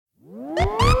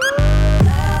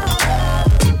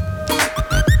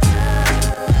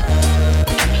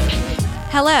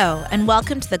Hello, and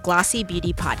welcome to the Glossy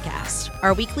Beauty Podcast,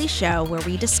 our weekly show where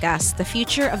we discuss the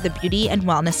future of the beauty and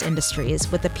wellness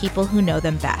industries with the people who know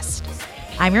them best.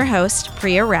 I'm your host,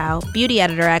 Priya Rao, beauty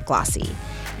editor at Glossy,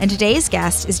 and today's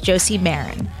guest is Josie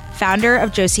Maran, founder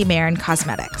of Josie Maran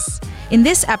Cosmetics. In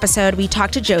this episode, we talk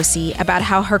to Josie about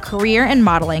how her career in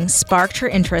modeling sparked her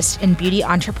interest in beauty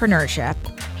entrepreneurship,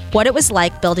 what it was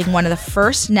like building one of the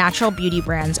first natural beauty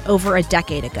brands over a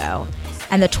decade ago,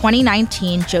 and the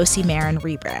 2019 Josie Maran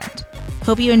rebrand.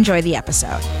 Hope you enjoy the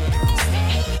episode.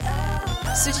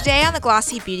 So today on the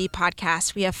Glossy Beauty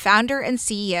Podcast, we have founder and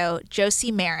CEO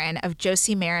Josie Maran of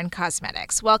Josie Maran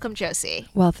Cosmetics. Welcome, Josie.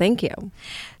 Well, thank you.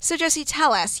 So Josie,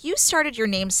 tell us, you started your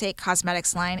namesake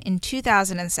cosmetics line in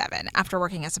 2007 after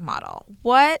working as a model.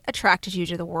 What attracted you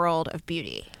to the world of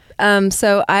beauty? My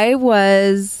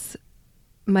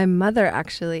mother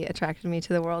actually attracted me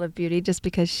to the world of beauty just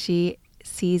because she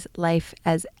sees life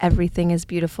as everything is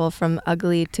beautiful, from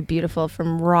ugly to beautiful,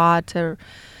 from raw to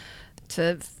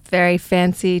very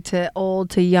fancy to old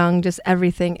to young. Just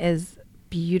everything is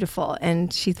beautiful.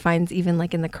 And she finds even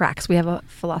like in the cracks. We have a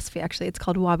philosophy, actually. It's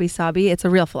called wabi-sabi. It's a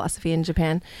real philosophy in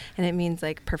Japan, and it means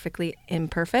like perfectly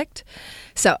imperfect.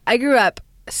 So I grew up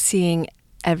seeing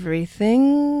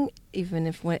everything, even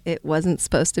if it wasn't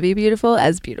supposed to be beautiful,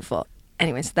 as beautiful.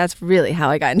 Anyway, so that's really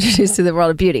how I got introduced to the world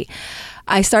of beauty.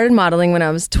 I started modeling when I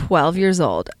was 12 years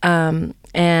old, and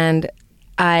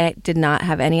I did not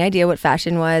have any idea what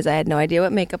fashion was. I had no idea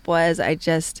what makeup was. I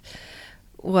just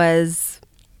was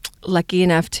lucky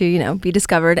enough to, be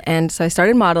discovered. And so I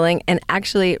started modeling, and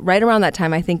actually right around that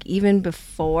time, I think even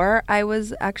before I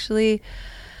was actually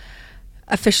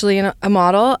officially a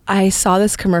model, I saw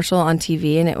this commercial on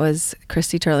TV, and it was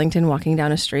Christy Turlington walking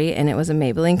down a street, and it was a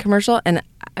Maybelline commercial. And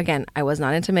again, I was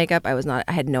not into makeup. I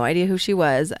had no idea who she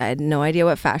was. I had no idea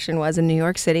what fashion was in New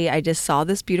York City. I just saw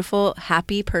this beautiful,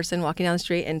 happy person walking down the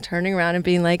street and turning around and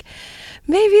being like,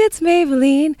 maybe it's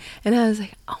Maybelline. And I was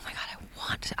like, oh my God,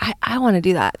 I want to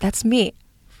do that. That's me,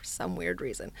 for some weird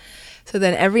reason. So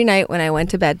then every night when I went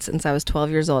to bed, since I was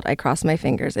 12 years old, I crossed my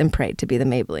fingers and prayed to be the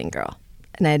Maybelline girl.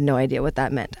 And I had no idea what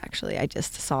that meant, actually. I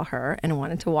just saw her and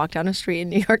wanted to walk down a street in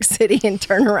New York City and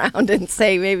turn around and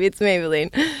say, maybe it's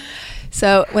Maybelline.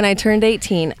 So when I turned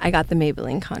 18, I got the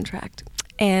Maybelline contract.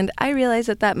 And I realized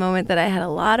at that moment that I had a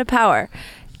lot of power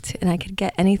and I could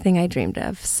get anything I dreamed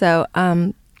of. So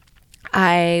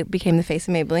I became the face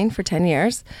of Maybelline for 10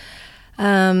 years.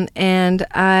 And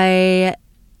I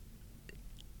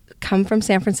come from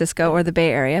San Francisco, or the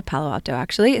Bay Area, Palo Alto,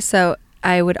 actually. So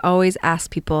I would always ask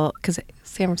people, because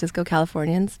San Francisco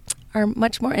Californians are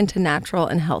much more into natural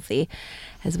and healthy,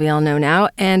 as we all know now.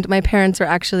 And my parents are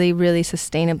actually really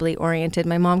sustainably oriented.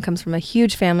 My mom comes from a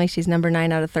huge family. She's number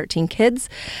 9 out of 13 kids.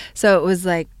 So it was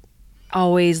like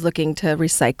always looking to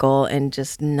recycle and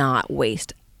just not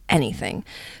waste anything.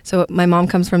 So my mom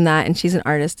comes from that, and she's an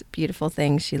artist. Beautiful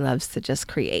thing. She loves to just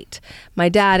create. My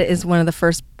dad is one of the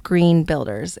first green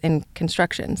builders in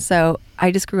construction. So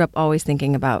I just grew up always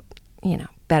thinking about,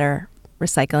 better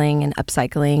recycling and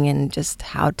upcycling and just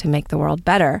how to make the world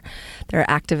better. They're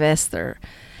activists. They're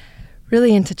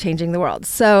really into changing the world.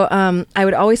 So I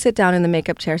would always sit down in the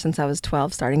makeup chair since I was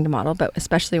 12, starting to model, but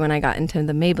especially when I got into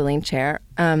the Maybelline chair,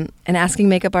 and asking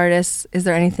makeup artists, is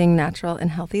there anything natural and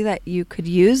healthy that you could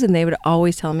use? And they would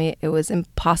always tell me it was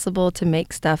impossible to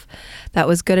make stuff that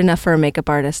was good enough for a makeup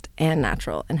artist and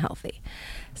natural and healthy.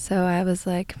 So I was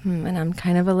like, and I'm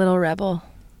kind of a little rebel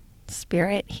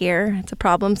spirit here. It's a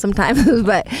problem sometimes,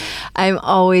 but I'm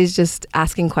always just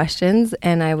asking questions,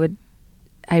 and I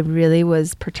really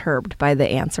was perturbed by the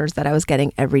answers that I was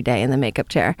getting every day in the makeup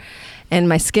chair. And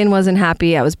my skin wasn't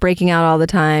happy. I was breaking out all the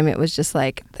time. It was just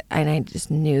like, and I just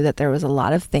knew that there was a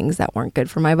lot of things that weren't good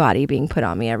for my body being put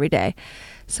on me every day.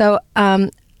 So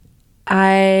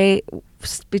I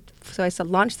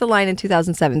launched the line in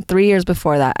 2007. 3 years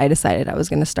before that, I decided I was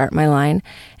going to start my line,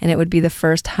 and it would be the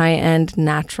first high-end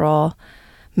natural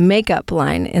makeup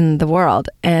line in the world.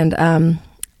 And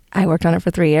I worked on it for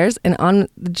 3 years. And on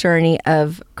the journey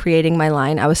of creating my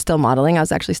line, I was still modeling. I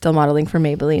was actually still modeling for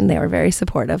Maybelline. They were very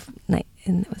supportive, and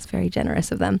it was very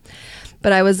generous of them.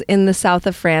 But I was in the south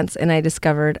of France, and I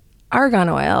discovered argan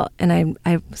oil. And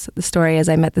the story is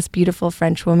I met this beautiful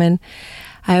French woman.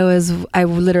 I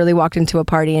literally walked into a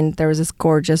party, and there was this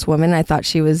gorgeous woman. I thought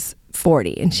she was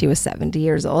 40 and she was 70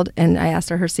 years old. And I asked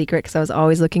her secret, because I was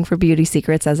always looking for beauty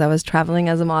secrets as I was traveling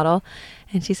as a model.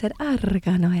 And she said,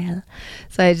 argan oil.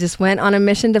 So I just went on a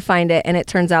mission to find it. And it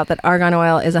turns out that argan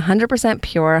oil is 100%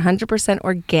 pure, 100%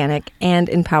 organic, and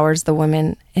empowers the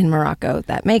women in Morocco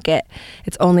that make it.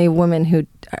 It's only women who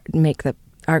make the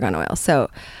argan oil. So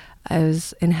I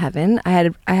was in heaven. I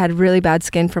had really bad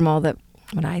skin from all the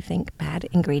what I think bad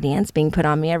ingredients being put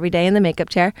on me every day in the makeup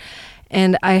chair.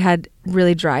 And I had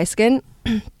really dry skin.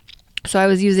 So I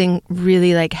was using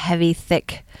really like heavy,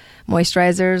 thick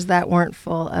moisturizers that weren't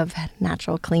full of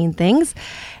natural, clean things.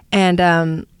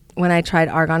 And when I tried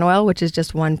argan oil, which is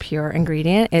just one pure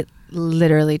ingredient, it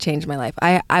literally changed my life.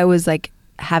 I was like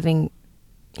having,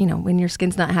 when your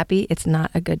skin's not happy, it's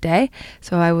not a good day.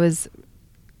 So I was,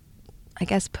 I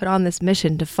guess, put on this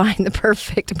mission to find the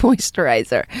perfect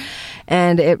moisturizer.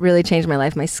 And it really changed my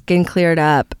life. My skin cleared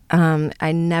up.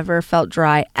 I never felt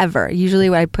dry ever. Usually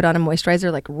when I put on a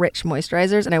moisturizer, like rich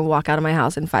moisturizers, and I walk out of my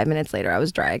house and 5 minutes later I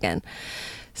was dry again.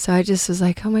 So I just was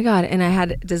like, oh my God. And I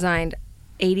had designed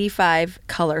 85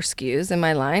 color SKUs in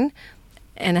my line,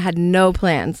 and I had no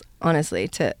plans, honestly,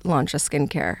 to launch a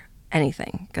skincare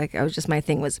anything. Like I was just, my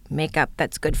thing was makeup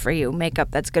that's good for you, makeup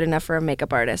that's good enough for a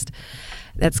makeup artist.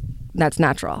 That's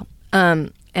natural.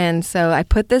 And so I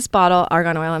put this bottle,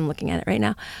 argan oil, I'm looking at it right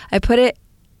now. I put it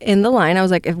in the line. I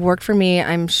was like, if it worked for me,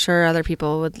 I'm sure other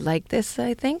people would like this,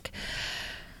 I think.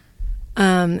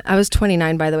 I was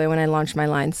 29, by the way, when I launched my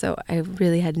line. So I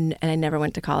really had, and I never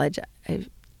went to college. I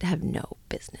have no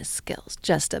business skills,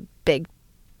 just a big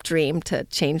dream to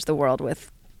change the world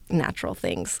with natural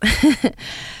things.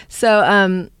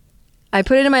 So I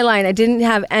put it in my line. I didn't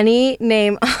have any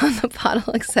name on the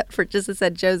bottle except for just it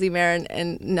said Josie Maran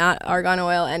and not argan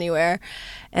oil anywhere.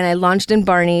 And I launched in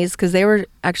Barney's because they were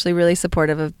actually really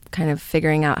supportive of kind of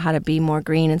figuring out how to be more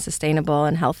green and sustainable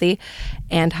and healthy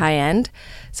and high end.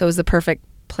 So it was the perfect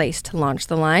place to launch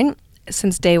the line.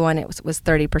 Since day one, it was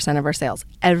 30% of our sales.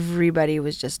 Everybody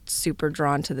was just super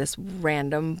drawn to this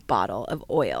random bottle of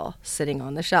oil sitting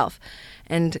on the shelf.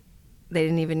 And they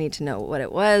didn't even need to know what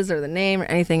it was or the name or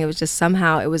anything. It was just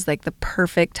somehow it was like the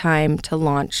perfect time to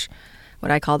launch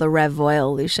what I call the Rev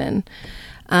Oil-lution.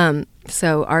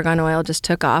 So argan oil just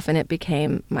took off and it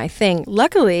became my thing.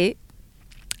 Luckily,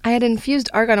 I had infused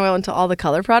argan oil into all the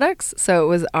color products. So it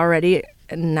was already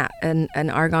an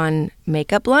argan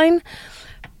makeup line.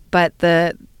 But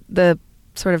the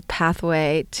sort of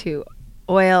pathway to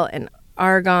oil and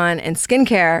argan and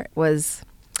skincare was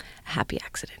a happy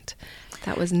accident.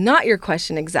 That was not your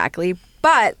question exactly,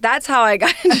 but that's how I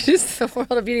got introduced to the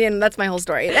world of beauty, and that's my whole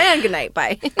story. And good night.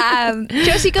 Bye.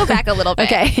 Josie, go back a little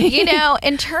bit. Okay.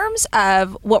 In terms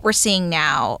of what we're seeing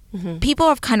now, people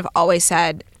have kind of always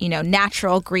said,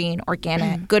 natural, green,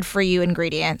 organic, good for you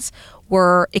ingredients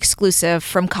were exclusive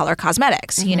from color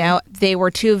cosmetics. They were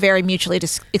two very mutually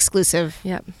exclusive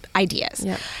ideas.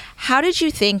 Yep. How did you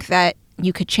think that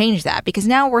you could change that? Because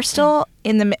now we're still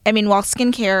while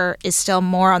skincare is still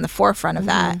more on the forefront of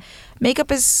that,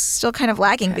 makeup is still kind of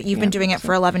lagging, but you've been doing it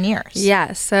for 11 years.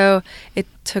 Yeah, so it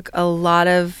took a lot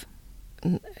of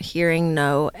hearing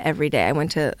no every day.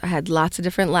 I had lots of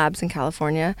different labs in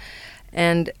California,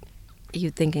 and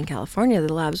you'd think in California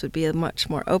the labs would be much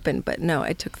more open, but no,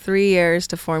 it took 3 years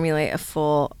to formulate a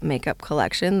full makeup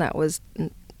collection that was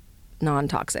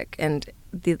non-toxic. And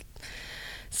the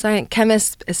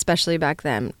chemists, especially back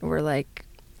then, were like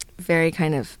very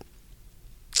kind of,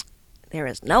 there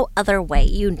is no other way.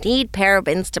 You need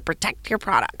parabens to protect your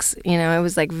products. It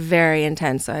was like very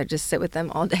intense. So I'd just sit with them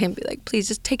all day and be like, please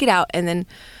just take it out and then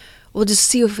we'll just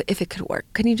see if it could work.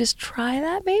 Can you just try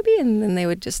that maybe? And then they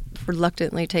would just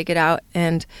reluctantly take it out.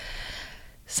 And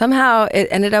somehow it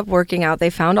ended up working out.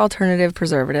 They found alternative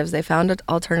preservatives. They found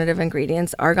alternative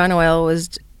ingredients. Argan oil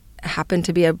happened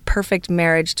to be a perfect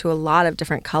marriage to a lot of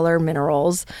different color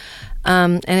minerals.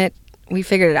 And we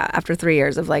figured it out after 3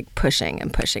 years of like pushing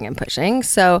and pushing and pushing.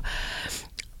 So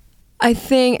I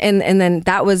think, and then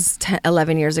that was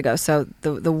 11 years ago. So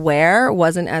the wear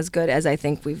wasn't as good as I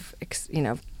think we've,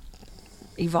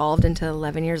 evolved into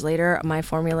 11 years later. My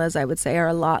formulas, I would say, are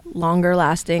a lot longer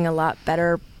lasting, a lot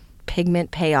better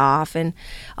pigment payoff, and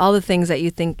all the things that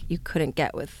you think you couldn't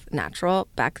get with natural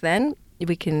back then.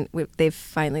 They've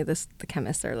finally, the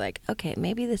chemists are like, okay,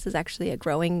 maybe this is actually a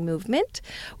growing movement.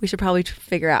 We should probably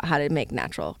figure out how to make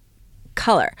natural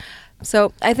color.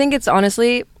 So I think it's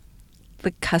honestly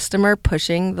the customer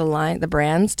pushing the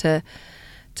brands to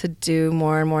do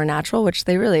more and more natural, which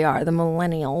they really are. The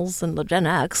millennials and the Gen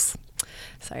X.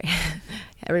 Sorry.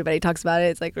 Everybody talks about it.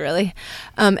 It's like, really?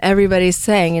 Everybody's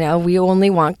saying, we only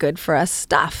want good for us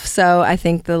stuff. So I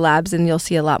think the labs, and you'll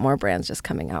see a lot more brands just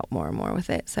coming out more and more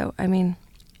with it. So,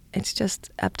 it's just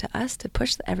up to us to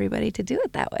push everybody to do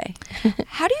it that way.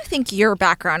 How do you think your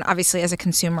background, obviously as a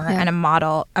consumer and a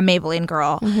model, a Maybelline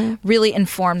girl, really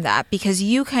informed that? Because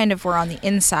you kind of were on the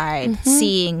inside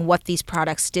seeing what these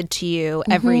products did to you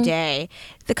every day.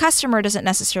 The customer doesn't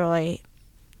necessarily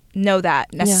know that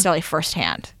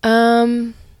firsthand.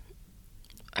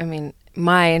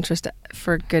 My interest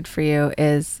for good for you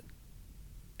is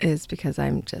because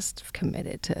I'm just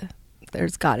committed to,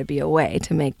 there's got to be a way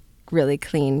to make really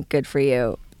clean, good for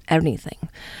you anything.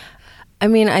 I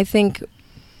mean, I think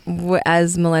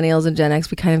as millennials and Gen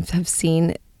X, we kind of have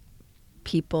seen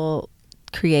people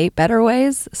create better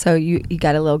ways. So you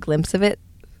got a little glimpse of it,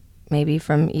 maybe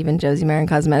from even Josie Maran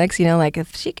Cosmetics, like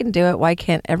if she can do it, why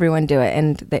can't everyone do it?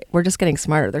 And we're just getting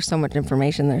smarter. There's so much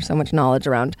information. There's so much knowledge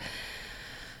around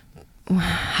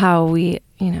how we,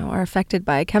 are affected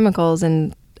by chemicals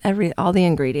and all the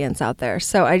ingredients out there.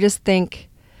 So I just think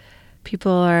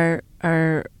people are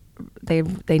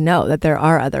they know that there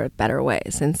are other better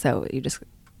ways. And so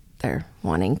they're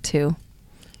wanting to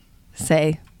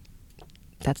say,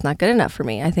 that's not good enough for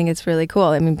me. I think it's really cool.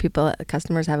 I mean,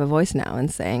 customers have a voice now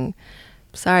and saying,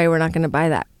 sorry, we're not going to buy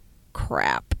that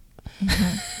crap.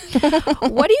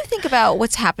 Mm-hmm. What do you think about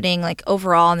what's happening like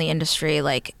overall in the industry,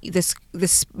 like this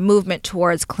movement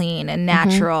towards clean and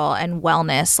natural and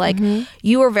wellness? Like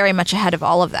you were very much ahead of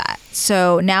all of that.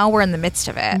 So now we're in the midst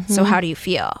of it. So how do you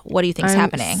feel? What do you think is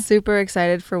happening? Super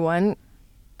excited for one,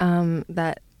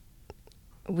 that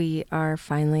we are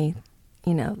finally,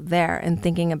 there and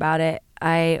thinking about it.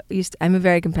 I'm a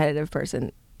very competitive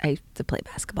person. I used to play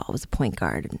basketball, was a point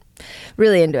guard and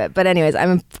really into it. But anyways,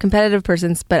 I'm a competitive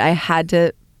person, but I had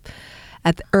to,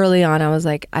 early on, I was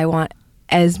like, I want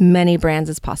as many brands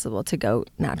as possible to go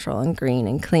natural and green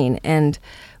and clean. And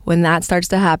when that starts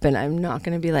to happen, I'm not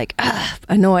going to be like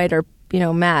annoyed or,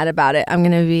 mad about it. I'm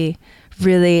going to be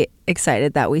really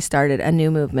excited that we started a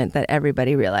new movement that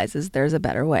everybody realizes there's a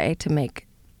better way to make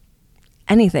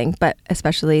anything, but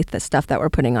especially the stuff that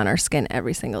we're putting on our skin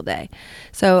every single day.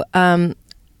 So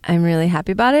I'm really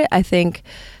happy about it. I think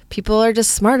people are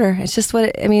just smarter. It's just I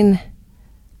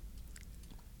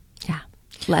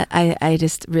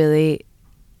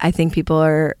think people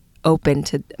are open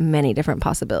to many different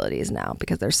possibilities now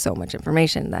because there's so much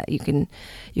information that you can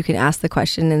ask the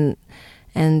question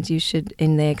and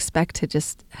they expect to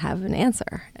just have an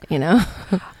answer,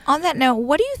 On that note,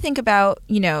 what do you think about,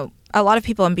 a lot of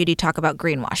people in beauty talk about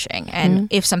greenwashing and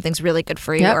if something's really good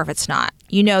for you or if it's not,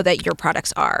 that your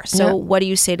products are. So what do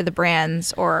you say to the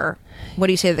brands or what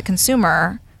do you say to the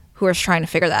consumer who is trying to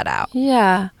figure that out?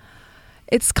 Yeah,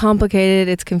 it's complicated.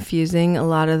 It's confusing. A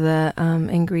lot of the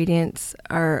ingredients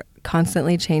are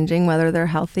constantly changing, whether they're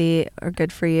healthy or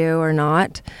good for you or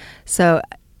not. So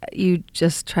you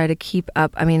just try to keep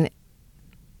up. I mean,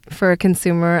 for a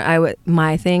consumer,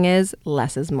 my thing is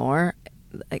less is more.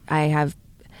 Like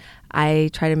I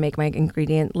try to make my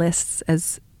ingredient lists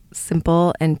as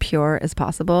simple and pure as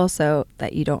possible so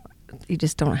that you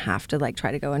just don't have to like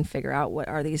try to go and figure out what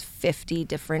are these 50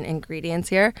 different ingredients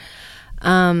here.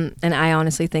 And I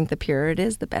honestly think the purer it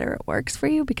is, the better it works for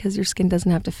you because your skin doesn't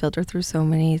have to filter through so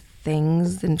many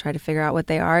things and try to figure out what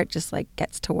they are. It just like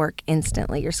gets to work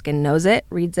instantly. Your skin knows it,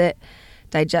 reads it,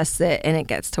 digests it, and it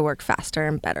gets to work faster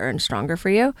and better and stronger for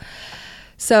you.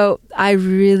 So I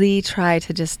really try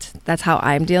to that's how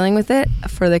I'm dealing with it.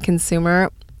 For the consumer,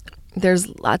 there's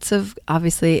lots of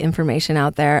obviously information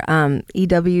out there.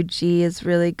 EWG is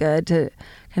really good to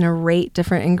kind of rate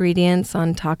different ingredients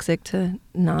on toxic to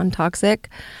non-toxic.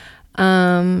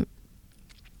 But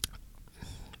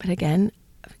again,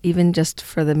 even just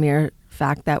for the mere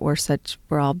fact that we're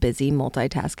all busy,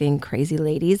 multitasking, crazy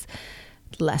ladies,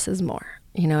 less is more.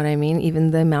 You know what I mean?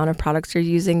 Even the amount of products you're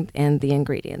using and the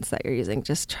ingredients that you're using,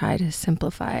 just try to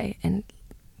simplify and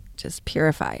just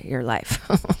purify your life.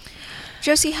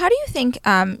 Josie, how do you think,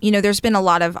 there's been a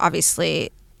lot of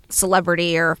obviously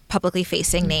celebrity or publicly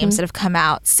facing names that have come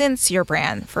out since your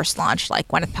brand first launched, like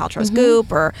Gwyneth Paltrow's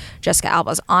Goop or Jessica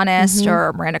Alba's Honest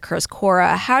or Miranda Kerr's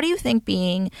Cora. How do you think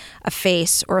being a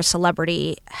face or a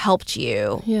celebrity helped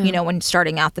you, when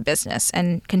starting out the business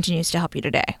and continues to help you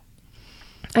today?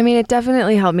 I mean, it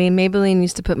definitely helped me. Maybelline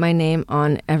used to put my name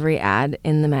on every ad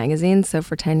in the magazine. So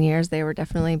for 10 years, they were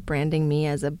definitely branding me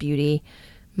as a beauty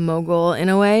mogul in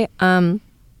a way. So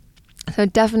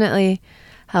it definitely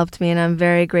helped me, and I'm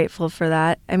very grateful for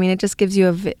that. I mean, it just gives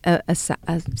you a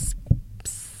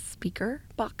speaker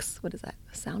box. What is that?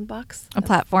 A sound box? A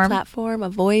platform. A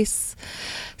voice.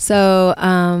 So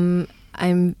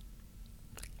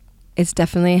it's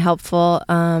definitely helpful.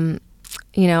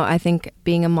 I think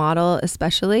being a model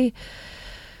especially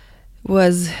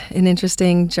was an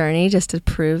interesting journey just to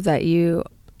prove that you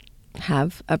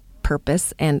have a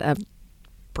purpose and a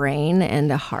brain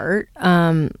and a heart.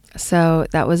 So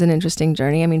that was an interesting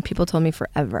journey. I mean, people told me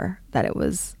forever that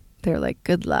they're like,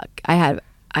 good luck. I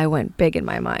went big in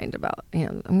my mind about,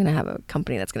 I'm going to have a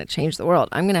company that's going to change the world.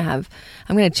 I'm going to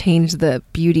change the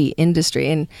beauty industry.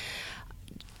 And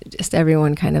just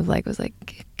everyone kind of like was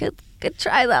like, good good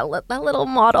try, that little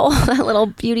model, that little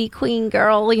beauty queen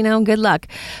girl, good luck.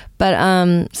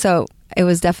 But so it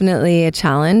was definitely a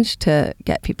challenge to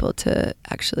get people to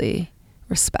actually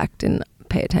respect and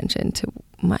pay attention to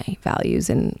my values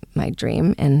and my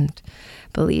dream and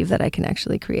believe that I can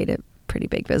actually create a pretty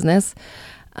big business.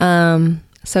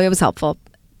 So it was helpful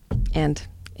and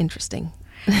interesting.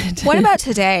 What about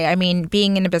today? I mean,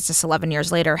 being in a business 11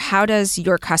 years later, how does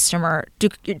your customer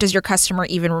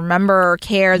even remember or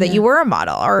care that you were a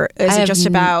model, or is it just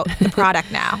about the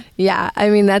product now? Yeah, I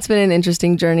mean, that's been an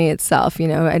interesting journey itself.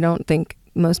 I don't think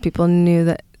most people knew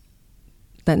that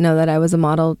know that I was a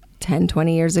model 10,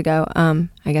 20 years ago.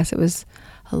 I guess it was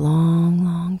a long,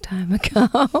 long time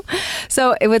ago.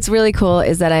 So what's really cool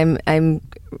is that I'm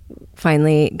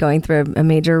finally going through a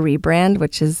major rebrand,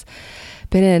 which has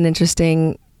been an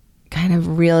interesting kind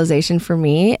of realization for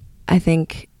me. I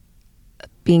think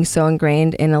being so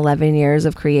ingrained in 11 years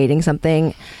of creating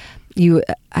something,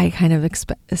 I kind of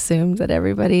assumed that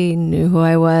everybody knew who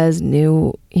I was,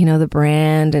 knew, the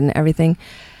brand and everything.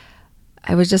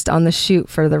 I was just on the shoot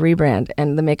for the rebrand,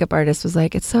 and the makeup artist was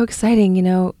like, it's so exciting,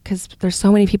 because there's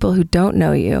so many people who don't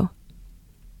know you.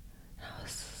 I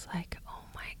was like, oh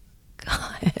my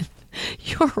God,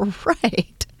 you're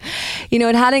right.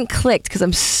 It hadn't clicked because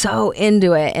I'm so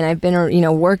into it, and I've been,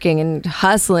 working and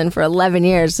hustling for 11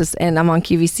 years, and I'm on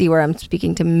QVC where I'm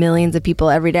speaking to millions of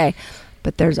people every day.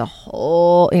 But there's a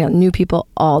whole, new people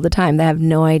all the time that have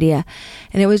no idea.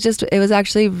 And it was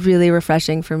actually really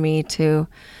refreshing for me to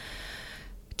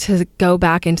go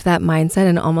back into that mindset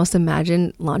and almost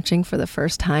imagine launching for the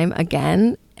first time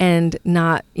again, and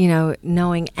not,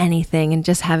 knowing anything, and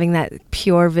just having that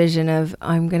pure vision of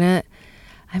I'm gonna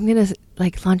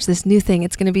like launch this new thing.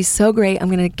 It's gonna be so great. I'm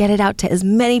gonna get it out to as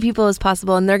many people as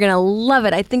possible, and they're gonna love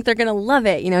it. I think they're gonna love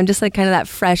it, and just like kind of that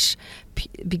fresh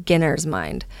beginner's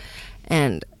mind.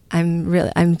 And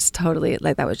I'm totally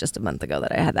like, that was just a month ago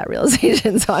that I had that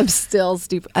realization. So I'm still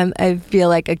stupid. I feel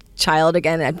like a child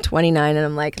again. I'm 29 and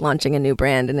I'm like launching a new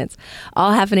brand, and it's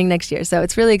all happening next year. So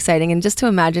it's really exciting. And just to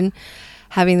imagine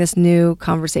having this new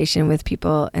conversation with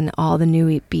people and all the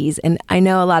new bees. And I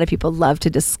know a lot of people love to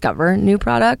discover new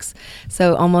products.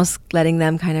 So almost letting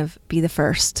them kind of be the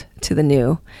first to the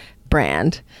new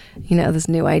brand, this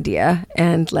new idea,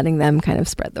 and letting them kind of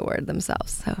spread the word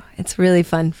themselves. So it's really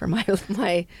fun for my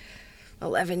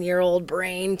 11-year-old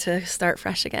brain to start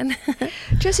fresh again.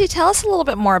 Josie, tell us a little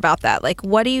bit more about that. Like,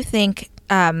 what do you think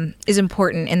is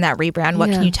important in that rebrand? What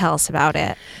can you tell us about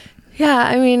it? Yeah,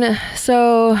 I mean,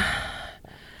 so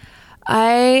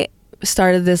I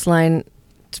started this line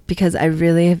because I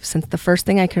really, since the first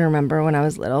thing I can remember when I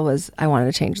was little was I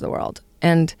wanted to change the world.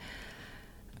 And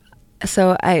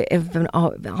so I have been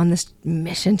on this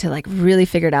mission to like really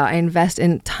figure it out. I invest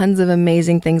in tons of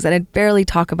amazing things that I barely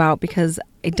talk about because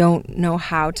I don't know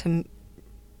how to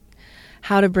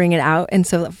bring it out. And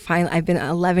so finally, I've been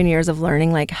 11 years of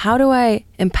learning, like, how do I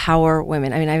empower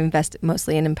women? I mean, I've invested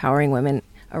mostly in empowering women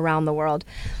around the world,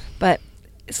 but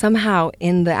somehow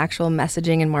in the actual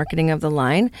messaging and marketing of the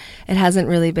line, it hasn't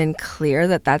really been clear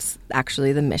that that's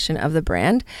actually the mission of the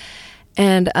brand.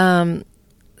 And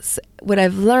what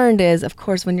I've learned is, of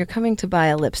course, when you're coming to buy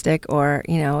a lipstick or,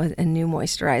 a new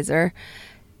moisturizer,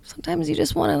 sometimes you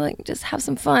just want to like just have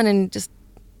some fun and just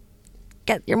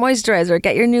get your moisturizer,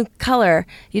 get your new color.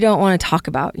 You don't want to talk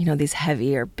about, these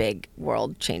heavy or big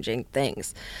world-changing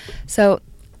things. So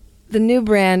the new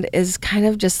brand is kind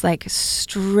of just like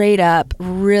straight up,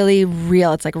 really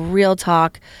real. It's like real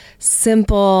talk,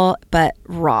 simple but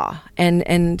raw,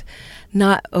 and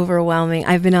not overwhelming.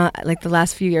 I've been on, like, the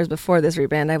last few years before this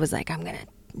rebrand, I was like, I'm going to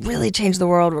really change the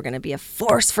world. We're going to be a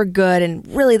force for good. And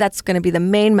really that's going to be the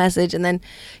main message. And then,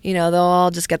 they'll all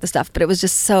just get the stuff. But it was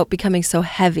just becoming so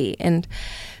heavy. And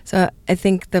so I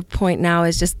think the point now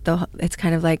is just it's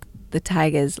kind of like the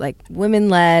tag is like women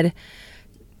led.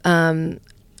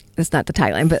 It's not the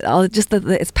tagline, but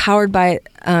it's powered by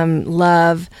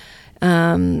love,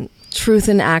 truth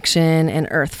in action, and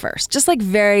earth first. Just like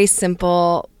very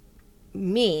simple.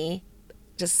 Me,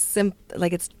 just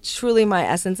like it's truly my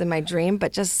essence and my dream,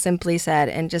 but just simply said,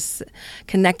 and just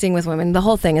connecting with women. The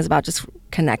whole thing is about just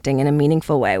connecting in a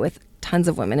meaningful way with tons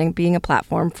of women and being a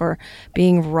platform for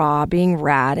being raw, being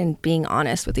rad, and being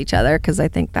honest with each other, because I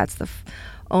think that's the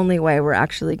only way we're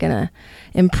actually gonna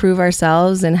improve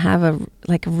ourselves and have a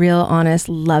real, honest,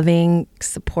 loving,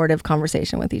 supportive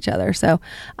conversation with each other. So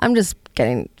I'm just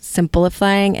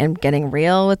simplifying and getting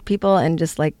real with people, and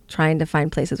just like trying to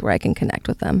find places where I can connect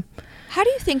with them. How do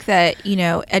you think that,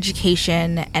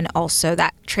 education and also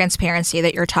that transparency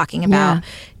that you're talking about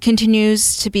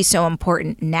continues to be so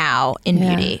important now in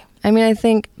beauty? I mean, I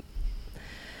think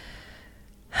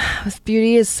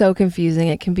beauty is so confusing.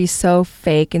 It can be so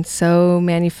fake and so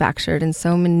manufactured and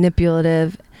so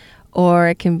manipulative, or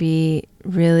it can be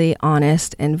really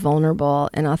honest and vulnerable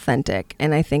and authentic.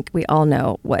 And I think we all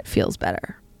know what feels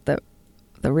better,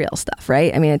 the real stuff,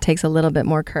 right? I mean, it takes a little bit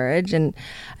more courage, and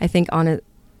I think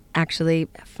actually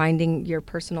finding your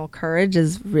personal courage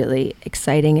is really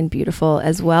exciting and beautiful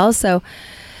as well. So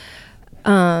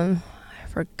I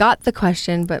forgot the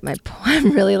question, but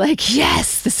I'm really like,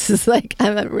 yes, this is like, I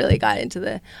haven't really got into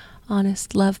the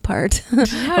honest love part. What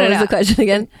was the question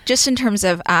again? Just in terms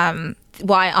of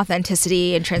why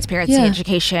authenticity and transparency and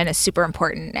education is super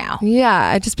important now.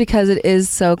 Yeah, just because it is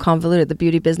so convoluted. The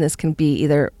beauty business can be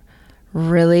either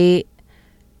really,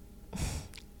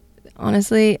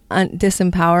 honestly,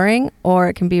 disempowering, or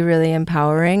it can be really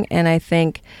empowering. And I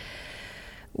think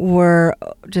we're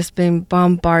just being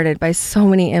bombarded by so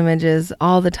many images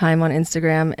all the time on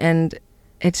Instagram, and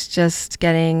it's just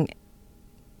getting,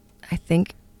 I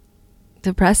think,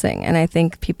 depressing. And I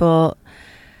think people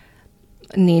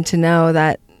need to know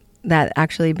that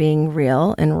actually being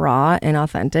real and raw and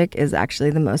authentic is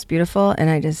actually the most beautiful. And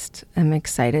I just am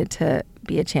excited to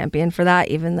be a champion for that,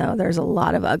 even though there's a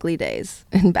lot of ugly days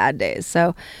and bad days.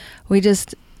 So we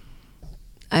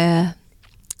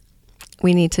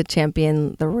need to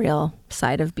champion the real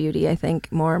side of beauty, I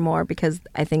think, more and more, because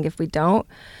I think if we don't,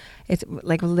 it's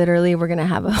like literally we're going to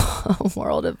have a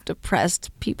world of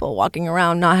depressed people walking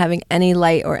around, not having any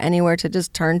light or anywhere to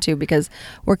just turn to because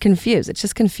we're confused. It's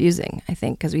just confusing, I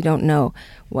think, because we don't know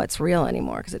what's real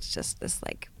anymore, because it's just this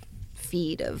like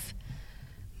feed of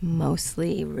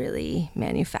mostly really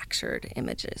manufactured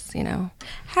images, you know?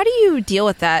 How do you deal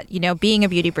with that, you know, being a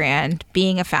beauty brand,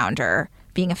 being a founder,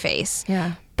 being a face?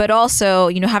 Yeah. But also,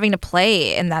 you know, having to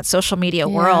play in that social media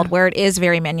world where it is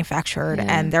very manufactured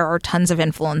and there are tons of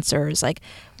influencers. Like,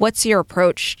 what's your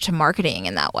approach to marketing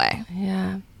in that way?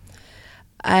 Yeah.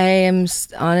 I am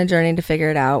on a journey to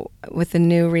figure it out. With the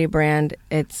new rebrand,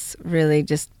 it's really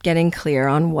just getting clear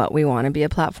on what we want to be a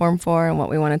platform for and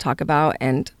what we want to talk about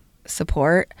and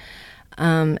support.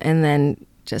 And then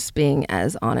just being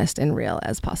as honest and real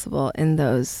as possible in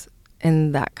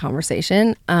that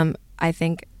conversation. I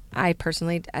think I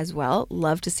personally as well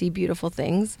love to see beautiful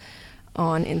things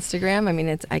on Instagram. I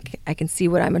mean, I can see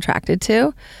what I'm attracted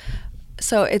to.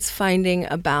 So it's finding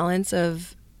a balance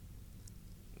of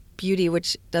beauty,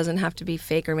 which doesn't have to be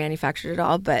fake or manufactured at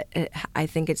all, but I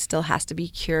think it still has to be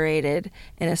curated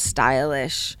in a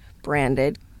stylish,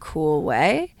 branded, cool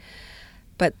way.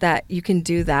 But that you can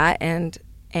do that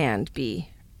and be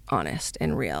honest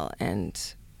and real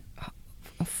and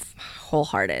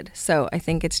wholehearted. So I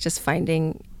think it's just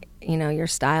finding, you know, your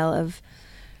style of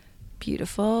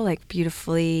beautiful, like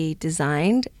beautifully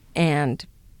designed and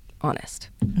honest.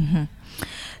 Mm-hmm.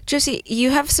 Josie,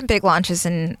 you have some big launches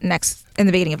in the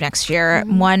beginning of next year.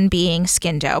 Mm-hmm. One being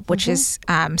Skin Dope, which is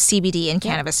CBD and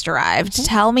cannabis derived. Mm-hmm.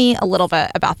 Tell me a little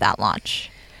bit about that launch.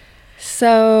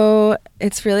 So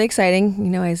it's really exciting.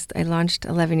 You know, I launched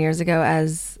 11 years ago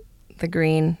as the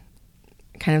green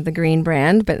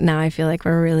brand, but now I feel like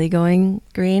we're really going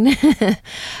green.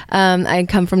 I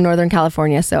come from Northern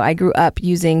California, so I grew up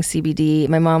using CBD.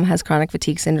 My mom has chronic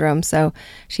fatigue syndrome, so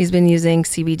she's been using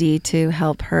CBD to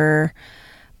help her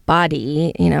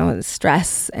body, you know,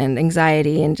 stress and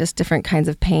anxiety and just different kinds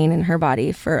of pain in her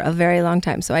body for a very long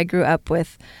time. So I grew up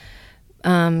with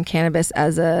cannabis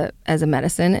as a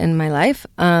medicine in my life.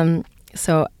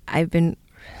 So I've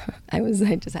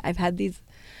had these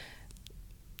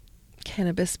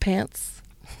cannabis pants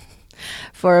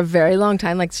for a very long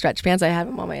time, like stretch pants. I have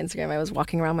them on my Instagram. I was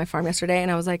walking around my farm yesterday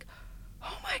and I was like,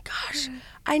 oh my gosh,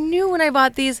 I knew when I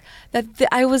bought these that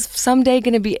I was someday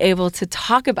going to be able to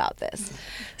talk about this.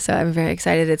 So I'm very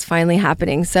excited. It's finally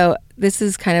happening. So this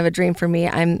is kind of a dream for me.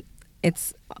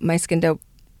 My Skin Dope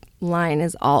line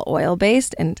is all oil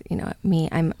based, and you know me,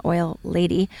 I'm oil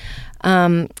lady,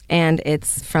 and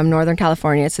it's from Northern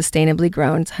California. It's sustainably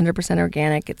grown. It's 100%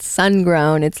 organic. It's sun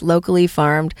grown. It's locally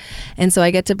farmed, and so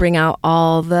I get to bring out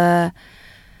all the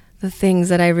things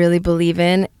that I really believe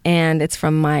in, and it's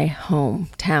from my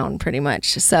hometown pretty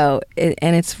much. So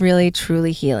it's really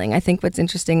truly healing. I think what's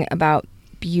interesting about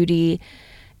beauty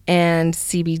and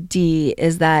CBD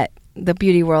is that the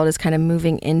beauty world is kind of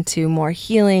moving into more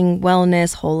healing,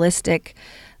 wellness, holistic,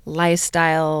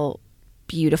 lifestyle,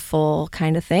 beautiful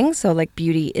kind of thing. So like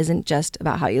beauty isn't just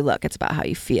about how you look, it's about how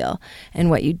you feel and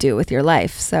what you do with your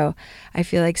life. So I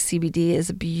feel like CBD is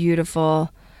a beautiful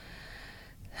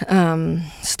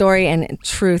story and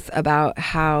truth about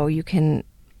how you can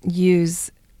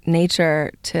use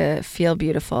nature to feel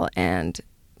beautiful and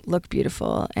look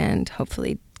beautiful and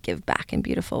hopefully give back in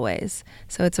beautiful ways.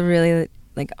 So it's a really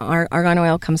Like argan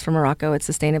oil comes from Morocco. It's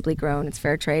sustainably grown. It's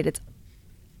fair trade.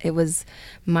 It was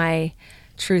my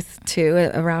truth too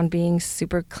around being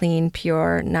super clean,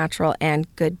 pure, natural, and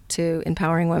good to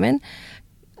empowering women.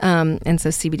 And so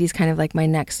CBD is kind of like my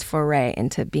next foray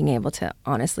into being able to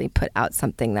honestly put out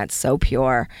something that's so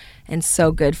pure and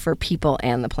so good for people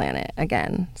and the planet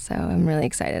again. So I'm really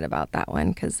excited about that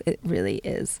one because it really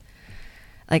is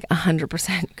like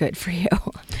 100% good for you.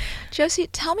 Josie,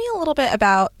 tell me a little bit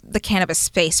about the cannabis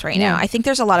space right now. I think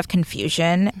there's a lot of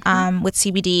confusion with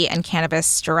CBD and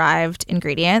cannabis-derived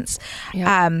ingredients.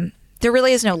 Yep. There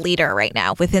really is no leader right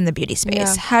now within the beauty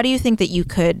space. Yeah. How do you think that you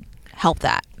could help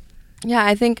that? Yeah,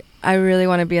 I think I really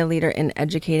want to be a leader in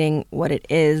educating what it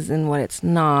is and what it's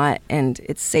not, and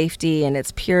its safety and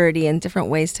its purity and different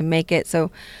ways to make it.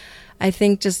 So I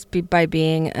think just by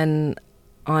being an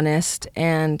honest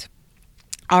and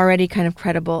already kind of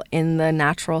credible in the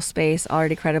natural space,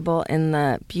 already credible in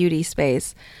the beauty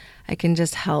space, I can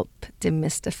just help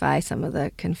demystify some of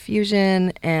the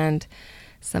confusion and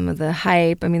some of the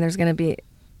hype. I mean, there's going to be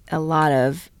a lot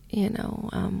of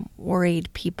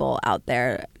worried people out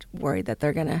there, worried that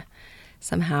they're going to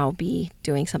somehow be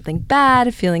doing something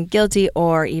bad, feeling guilty,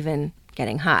 or even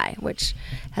getting high, which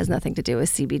has nothing to do with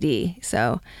CBD.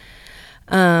 So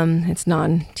it's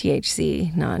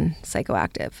non-THC,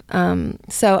 non-psychoactive.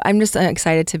 So I'm just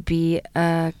excited to be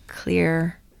a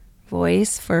clear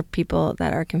voice for people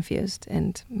that are confused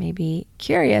and maybe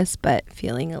curious, but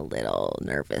feeling a little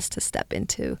nervous to step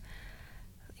into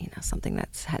something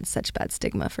that's had such bad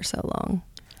stigma for so long.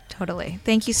 Totally.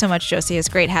 Thank you so much, Josie. It's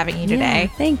great having you today.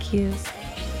 Yeah, thank you.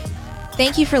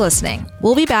 Thank you for listening.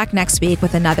 We'll be back next week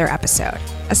with another episode.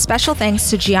 A special thanks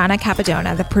to Gianna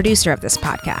Capadona, the producer of this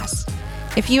podcast.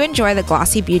 If you enjoy the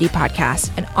Glossy Beauty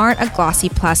Podcast and aren't a Glossy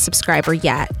Plus subscriber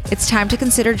yet, it's time to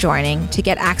consider joining to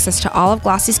get access to all of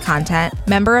Glossy's content,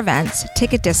 member events,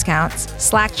 ticket discounts,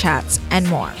 Slack chats, and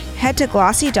more. Head to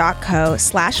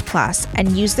glossy.co/plus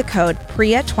and use the code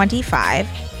PRIYA25,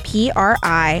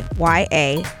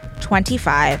 PRIYA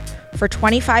 25 for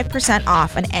 25%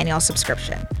 off an annual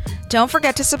subscription. Don't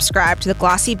forget to subscribe to the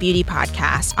Glossy Beauty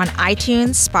Podcast on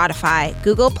iTunes, Spotify,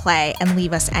 Google Play, and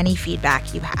leave us any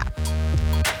feedback you have.